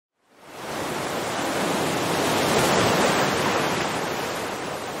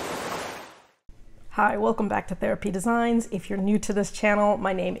Hi, welcome back to Therapy Designs. If you're new to this channel,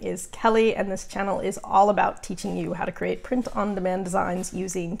 my name is Kelly, and this channel is all about teaching you how to create print-on-demand designs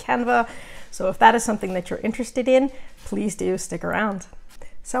using Canva. So if that is something that you're interested in, please do stick around.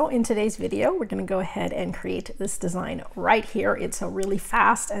 So in today's video, we're going to go ahead and create this design right here. It's a really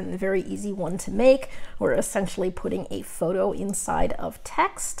fast and very easy one to make. We're essentially putting a photo inside of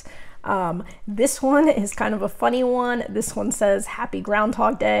text. This one is kind of a funny one. This one says Happy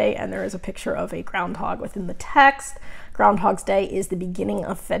Groundhog Day, and there is a picture of a groundhog within the text. Groundhog's Day is the beginning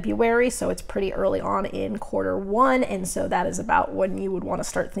of February, so it's pretty early on in Q1, and so that is about when you would want to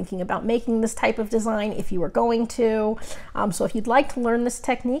start thinking about making this type of design if you were going to. So if you'd like to learn this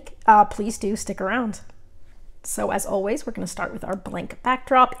technique, please do stick around. So as always, we're going to start with our blank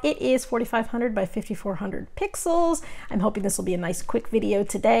backdrop. It is 4500 by 5400 pixels. I'm hoping this will be a nice quick video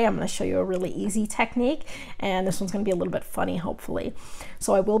today. I'm going to show you a really easy technique, and this one's going to be a little bit funny, hopefully.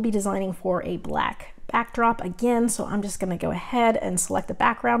 So I will be designing for a black backdrop again, so I'm just going to go ahead and select the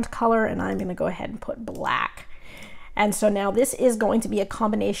background color, and I'm going to go ahead and put black. And so now this is going to be a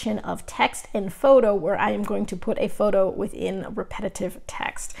combination of text and photo, where I am going to put a photo within repetitive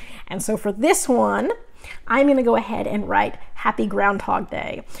text. And so for this one, I'm going to go ahead and write Happy Groundhog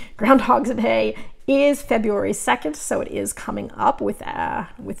Day. Groundhog's Day is February 2nd, so it is coming up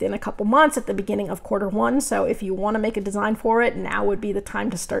within a couple months at the beginning of Q1. So if you want to make a design for it, now would be the time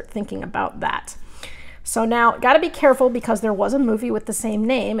to start thinking about that. So now, got to be careful because there was a movie with the same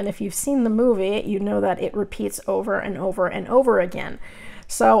name, and if you've seen the movie, you know that it repeats over and over and over again.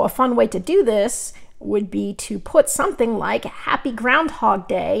 So a fun way to do this would be to put something like Happy Groundhog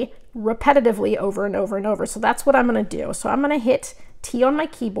Day repetitively over and over and over. So that's what I'm going to do. So I'm going to hit T on my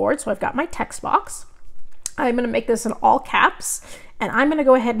keyboard. So I've got my text box. I'm going to make this in all caps, and I'm going to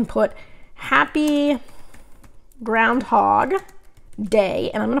go ahead and put Happy Groundhog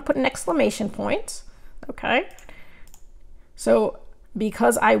Day, and I'm going to put an exclamation point. Okay. So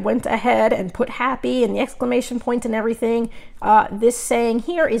because I went ahead and put happy and the exclamation point and everything, this saying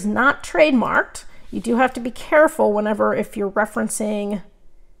here is not trademarked. You do have to be careful if you're referencing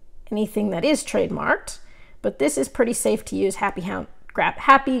anything that is trademarked, but this is pretty safe to use. Happy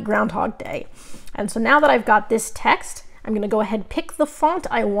Groundhog Day. And so now that I've got this text, I'm going to go ahead and pick the font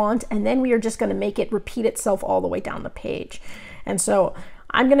I want, and then we are just going to make it repeat itself all the way down the page. And so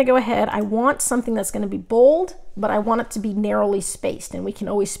I'm going to go ahead, I want something that's going to be bold, but I want it to be narrowly spaced, and we can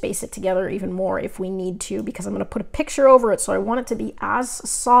always space it together even more if we need to, because I'm going to put a picture over it, so I want it to be as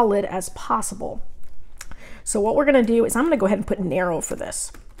solid as possible. So what we're going to do is I'm going to go ahead and put narrow for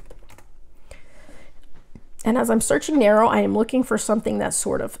this. And as I'm searching narrow, I am looking for something that's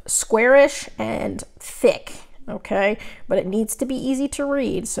sort of squarish and thick, okay? But it needs to be easy to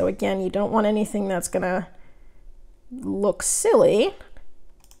read. So again, you don't want anything that's going to look silly.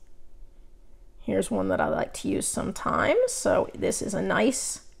 Here's one that I like to use sometimes. So this is a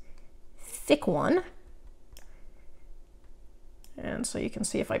nice thick one. And so you can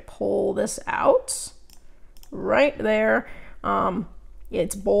see if I pull this out right there,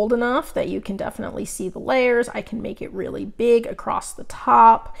 it's bold enough that you can definitely see the layers. I can make it really big across the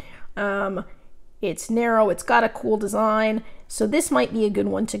top. It's narrow, it's got a cool design. So this might be a good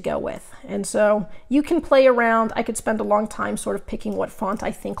one to go with. And so you can play around. I could spend a long time sort of picking what font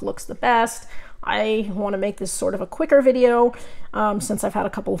I think looks the best. I want to make this sort of a quicker video since I've had a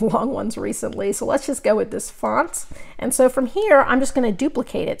couple of long ones recently. So let's just go with this font. And so from here, I'm just going to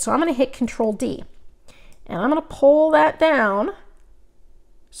duplicate it. So I'm going to hit Control D, and I'm going to pull that down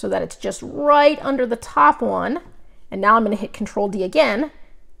so that it's just right under the top one. And now I'm going to hit Control D again,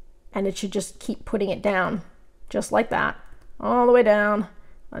 and it should just keep putting it down just like that, all the way down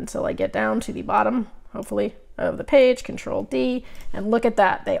until I get down to the bottom, hopefully, of the page. Control D, and look at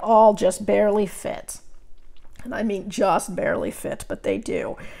that, they all just barely fit. And I mean just barely fit, but they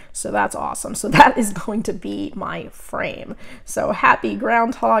do. So that's awesome. So that is going to be my frame. So Happy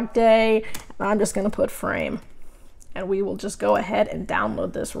Groundhog Day, and I'm just going to put frame. And we will just go ahead and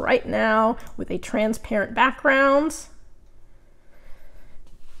download this right now with a transparent background.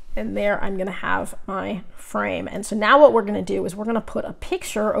 And there I'm going to have my frame. And so now what we're going to do is we're going to put a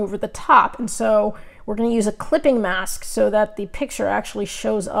picture over the top. And so we're going to use a clipping mask so that the picture actually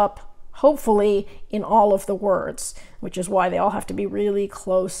shows up, hopefully, in all of the words, which is why they all have to be really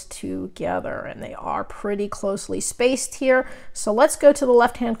close together. And they are pretty closely spaced here. So let's go to the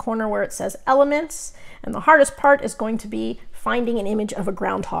left-hand corner where it says Elements. And the hardest part is going to be finding an image of a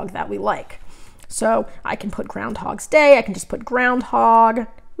groundhog that we like. So I can put Groundhog's Day. I can just put groundhog.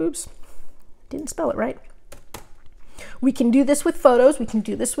 Oops, didn't spell it right. We can do this with photos. We can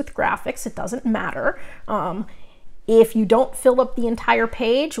do this with graphics. It doesn't matter. If you don't fill up the entire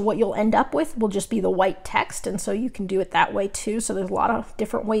page, what you'll end up with will just be the white text, and so you can do it that way too. So there's a lot of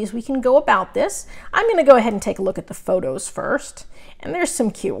different ways we can go about this. I'm going to go ahead and take a look at the photos first, and there's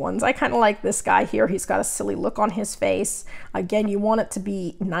some cute ones. I kind of like this guy here. He's got a silly look on his face. Again, you want it to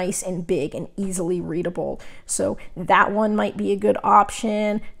be nice and big and easily readable, so that one might be a good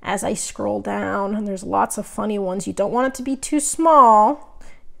option. As I scroll down, and there's lots of funny ones. You don't want it to be too small,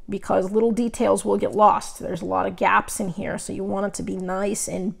 because little details will get lost. There's a lot of gaps in here, so you want it to be nice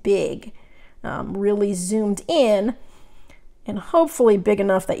and big, really zoomed in, and hopefully big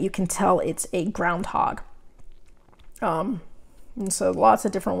enough that you can tell it's a groundhog. And so lots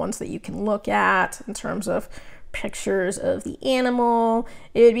of different ones that you can look at in terms of pictures of the animal.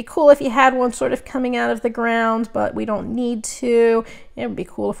 It would be cool if you had one sort of coming out of the ground, but we don't need to. It would be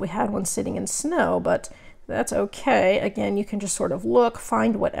cool if we had one sitting in snow, but that's okay. Again, you can just sort of look,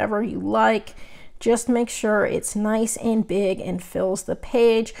 find whatever you like. Just make sure it's nice and big and fills the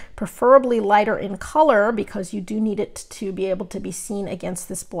page, preferably lighter in color, because you do need it to be able to be seen against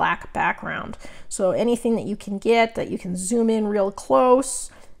this black background. So anything that you can get that you can zoom in real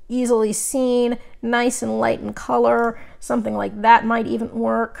close, easily seen, nice and light in color, something like that might even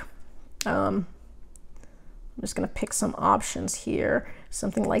work. I'm just going to pick some options here.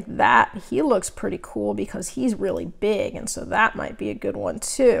 Something like that. He looks pretty cool because he's really big, and so that might be a good one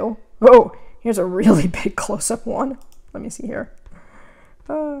too. Oh, here's a really big close-up one. Let me see here.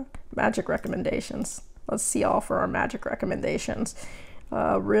 Magic recommendations. Let's see all for our magic recommendations.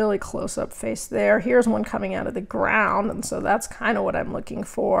 Really close-up face there. Here's one coming out of the ground, and so that's kind of what I'm looking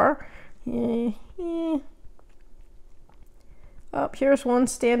for. Up here's one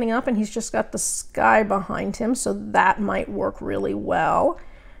standing up, and he's just got the sky behind him, so that might work really well.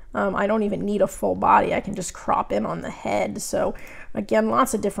 I don't even need a full body. I can just crop in on the head. So again,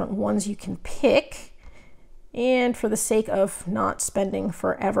 lots of different ones you can pick. And for the sake of not spending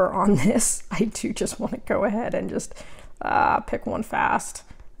forever on this, I do just want to go ahead and just pick one fast.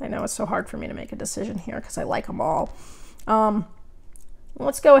 I know it's so hard for me to make a decision here because I like them all.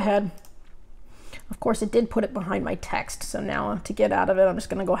 Let's go ahead. Of course, it did put it behind my text, so now to get out of it, I'm just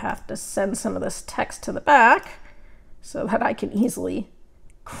going to have to send some of this text to the back so that I can easily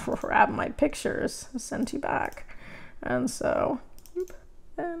grab my pictures, send to back, and so,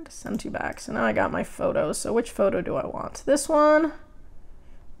 and send to back. So now I got my photos. So which photo do I want? This one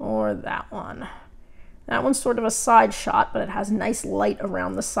or that one? That one's sort of a side shot, but it has nice light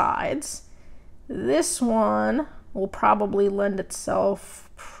around the sides. This one will probably lend itself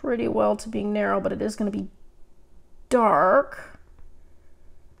pretty well to being narrow, but it is going to be dark.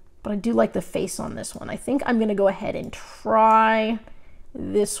 But I do like the face on this one. I think I'm going to go ahead and try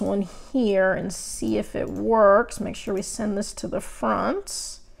this one here and see if it works. Make sure we send this to the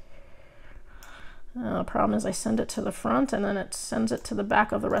front. Problem is I send it to the front and then it sends it to the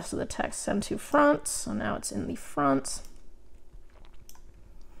back of the rest of the text. Send to front. So now it's in the front.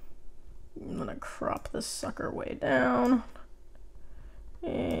 I'm going to crop this sucker way down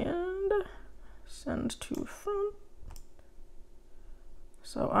and send to front.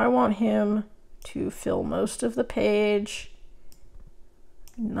 So I want him to fill most of the page,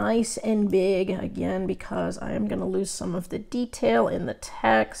 nice and big, again, because I am going to lose some of the detail in the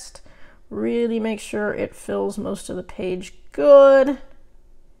text. Really make sure it fills most of the page good.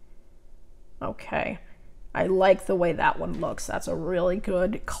 Okay, I like the way that one looks. That's a really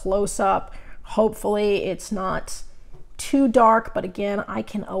good close-up. Hopefully it's not too dark, but again, I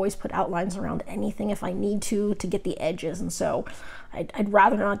can always put outlines around anything if I need to get the edges, and so I'd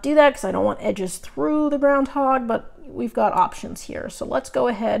rather not do that because I don't want edges through the groundhog, but we've got options here. So let's go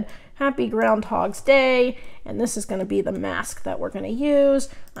ahead. Happy Groundhog's Day, and this is going to be the mask that we're going to use.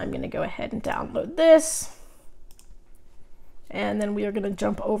 I'm going to go ahead and download this, and then we are going to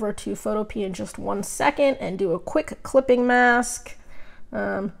jump over to Photopea in just 1 second and do a quick clipping mask.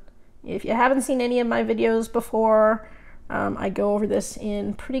 If you haven't seen any of my videos before, I go over this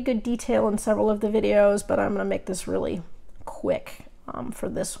in pretty good detail in several of the videos, but I'm going to make this really quick for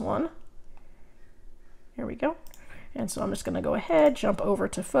this one. Here we go. And so I'm just going to go ahead, jump over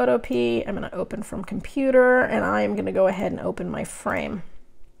to Photopea. I'm going to open from computer, and I am going to go ahead and open my frame.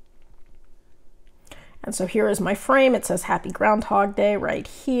 And so here is my frame. It says Happy Groundhog Day right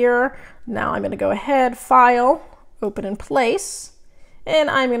here. Now I'm going to go ahead, File, Open in Place, and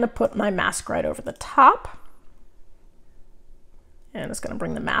I'm going to put my mask right over the top. And it's going to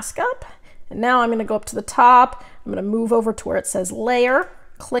bring the mask up. And now I'm going to go up to the top. I'm going to move over to where it says Layer.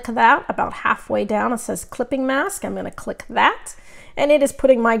 Click that about halfway down. It says Clipping Mask. I'm going to click that. And it is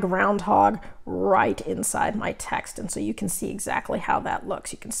putting my groundhog right inside my text. And so you can see exactly how that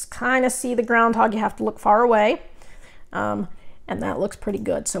looks. You can kind of see the groundhog. You have to look far away. And that looks pretty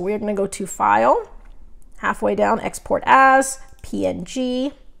good. So we're going to go to File, halfway down, Export As,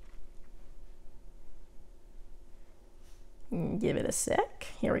 PNG. Give it a sec.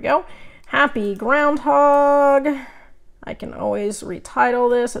 Here we go. Happy Groundhog. I can always retitle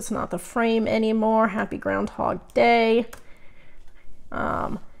this. It's not the frame anymore. Happy Groundhog Day.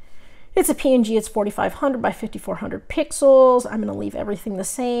 It's a PNG. It's 4500 by 5400 pixels. I'm going to leave everything the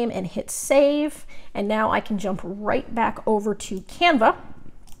same and hit save. And now I can jump right back over to Canva.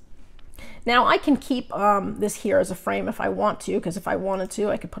 Now I can keep this here as a frame if I want to, because if I wanted to,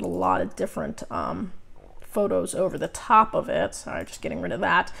 I could put a lot of different photos over the top of it. Sorry, just getting rid of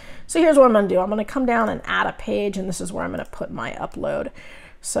that. So here's what I'm going to do. I'm going to come down and add a page, and this is where I'm going to put my upload.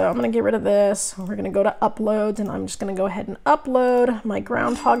 So I'm going to get rid of this. We're going to go to uploads, and I'm just going to go ahead and upload my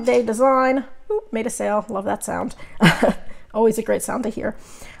Groundhog Day design. Oop, made a sale. Love that sound. Always a great sound to hear.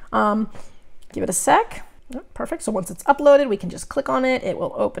 Give it a sec. Oh, perfect. So once it's uploaded, we can just click on it. It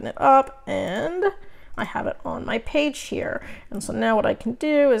will open it up, and I have it on my page here. And so now what I can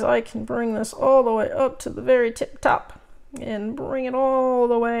do is I can bring this all the way up to the very tip top and bring it all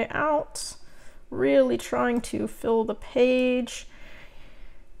the way out, really trying to fill the page.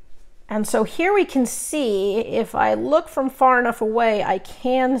 And so here we can see, if I look from far enough away, I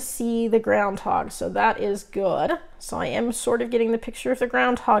can see the groundhog. So that is good. So I am sort of getting the picture of the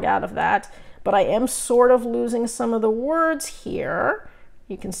groundhog out of that, but I am sort of losing some of the words here.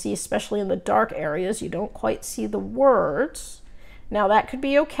 You can see, especially in the dark areas, you don't quite see the words. Now that could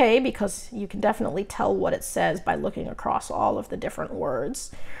be okay, because you can definitely tell what it says by looking across all of the different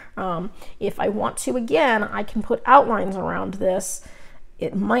words. If I want to, again, I can put outlines around this.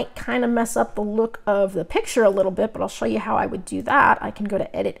 It might kind of mess up the look of the picture a little bit, but I'll show you how I would do that. I can go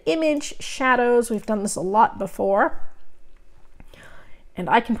to Edit Image, Shadows. We've done this a lot before. And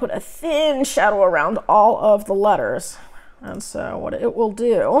I can put a thin shadow around all of the letters. And so what it will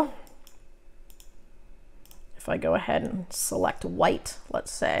do, if I go ahead and select white,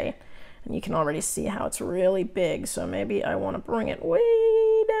 let's say, and you can already see how it's really big. So maybe I want to bring it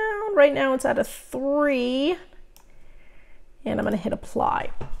way down. Right now it's at a 3. And I'm going to hit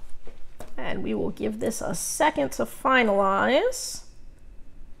apply. And we will give this a second to finalize.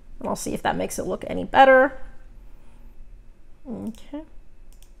 And I'll see if that makes it look any better. Okay.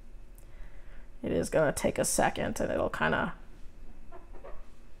 It is going to take a second, and it'll kind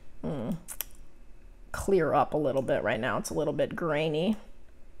of clear up a little bit. Right now it's a little bit grainy,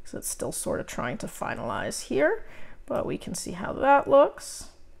 so it's still sort of trying to finalize here, but we can see how that looks.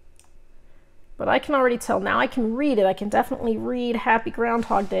 But I can already tell now. I can read it. I can definitely read Happy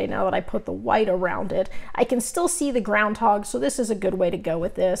Groundhog Day now that I put the white around it. I can still see the groundhog, so this is a good way to go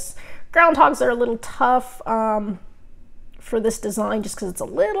with this. Groundhogs are a little tough for this design just because it's a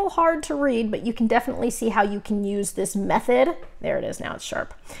little hard to read, but you can definitely see how you can use this method. There it is, now it's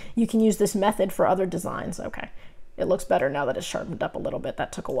sharp. You can use this method for other designs. Okay, it looks better now that it's sharpened up a little bit.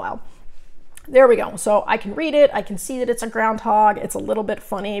 That took a while. There we go. So I can read it. I can see that it's a groundhog. It's a little bit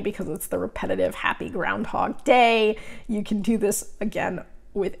funny because it's the repetitive Happy Groundhog Day. You can do this again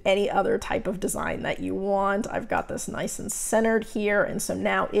with any other type of design that you want. I've got this nice and centered here, and so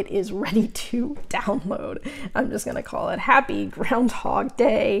now it is ready to download. I'm just going to call it Happy Groundhog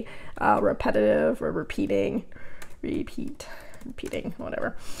Day, repetitive or repeating,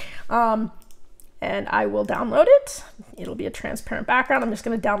 whatever. And I will download it. It'll be a transparent background. I'm just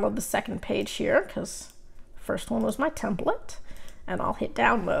going to download the second page here because the first one was my template, and I'll hit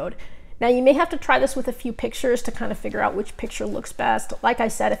download. Now you may have to try this with a few pictures to kind of figure out which picture looks best. Like I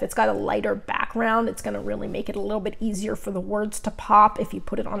said, if it's got a lighter background, it's going to really make it a little bit easier for the words to pop if you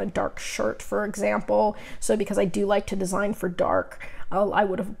put it on a dark shirt, for example. So because I do like to design for dark, I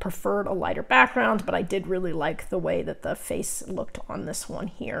would have preferred a lighter background, but I did really like the way that the face looked on this one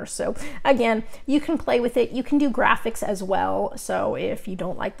here. So again, you can play with it. You can do graphics as well. So if you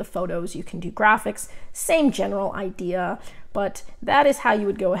don't like the photos, you can do graphics. Same general idea, but that is how you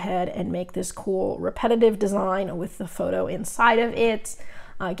would go ahead and make this cool repetitive design with the photo inside of it.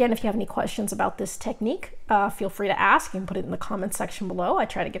 Again, if you have any questions about this technique, feel free to ask. You can put it in the comment section below. I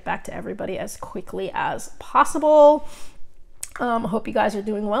try to get back to everybody as quickly as possible. I hope you guys are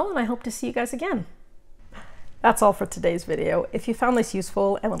doing well, and I hope to see you guys again. That's all for today's video. If you found this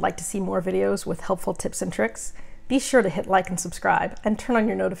useful and would like to see more videos with helpful tips and tricks, be sure to hit like and subscribe and turn on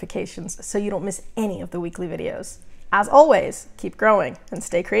your notifications so you don't miss any of the weekly videos. As always, keep growing and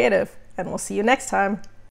stay creative, and we'll see you next time.